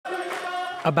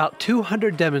About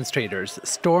 200 demonstrators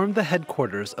stormed the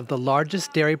headquarters of the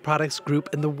largest dairy products group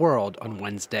in the world on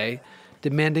Wednesday,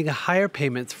 demanding higher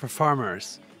payments for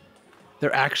farmers.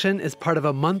 Their action is part of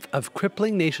a month of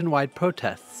crippling nationwide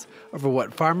protests over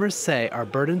what farmers say are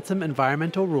burdensome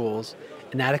environmental rules,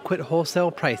 inadequate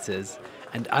wholesale prices,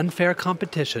 and unfair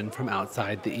competition from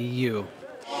outside the EU.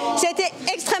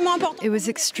 It was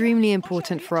extremely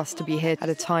important for us to be here at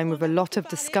a time with a lot of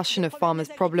discussion of farmers'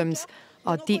 problems,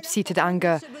 our deep-seated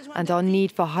anger, and our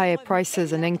need for higher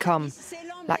prices and income.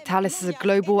 Lactalis is a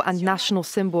global and national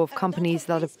symbol of companies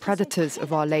that are predators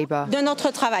of our labour.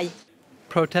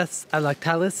 Protests at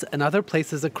Lactalis and other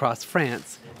places across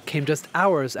France came just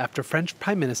hours after French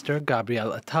Prime Minister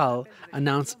Gabriel Attal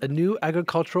announced a new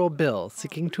agricultural bill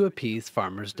seeking to appease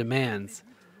farmers' demands.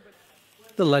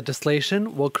 The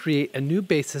legislation will create a new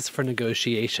basis for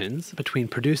negotiations between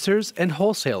producers and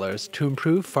wholesalers to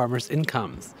improve farmers'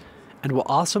 incomes, and will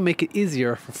also make it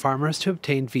easier for farmers to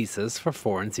obtain visas for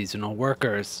foreign seasonal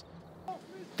workers.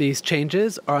 These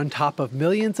changes are on top of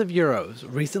millions of euros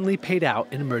recently paid out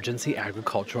in emergency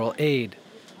agricultural aid.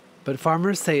 But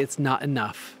farmers say it's not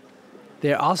enough.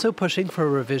 They are also pushing for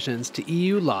revisions to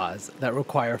EU laws that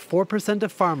require 4%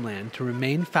 of farmland to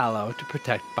remain fallow to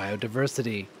protect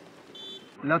biodiversity.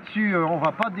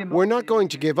 We're not going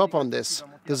to give up on this.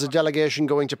 There's a delegation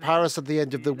going to Paris at the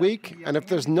end of the week, and if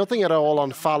there's nothing at all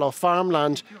on fallow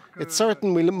farmland, it's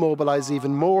certain we'll mobilise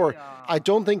even more. I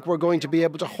don't think we're going to be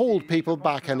able to hold people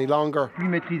back any longer.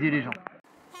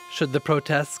 Should the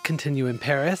protests continue in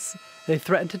Paris, they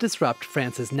threaten to disrupt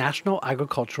France's National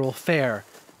Agricultural Fair,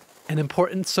 an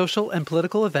important social and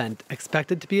political event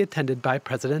expected to be attended by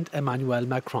President Emmanuel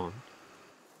Macron.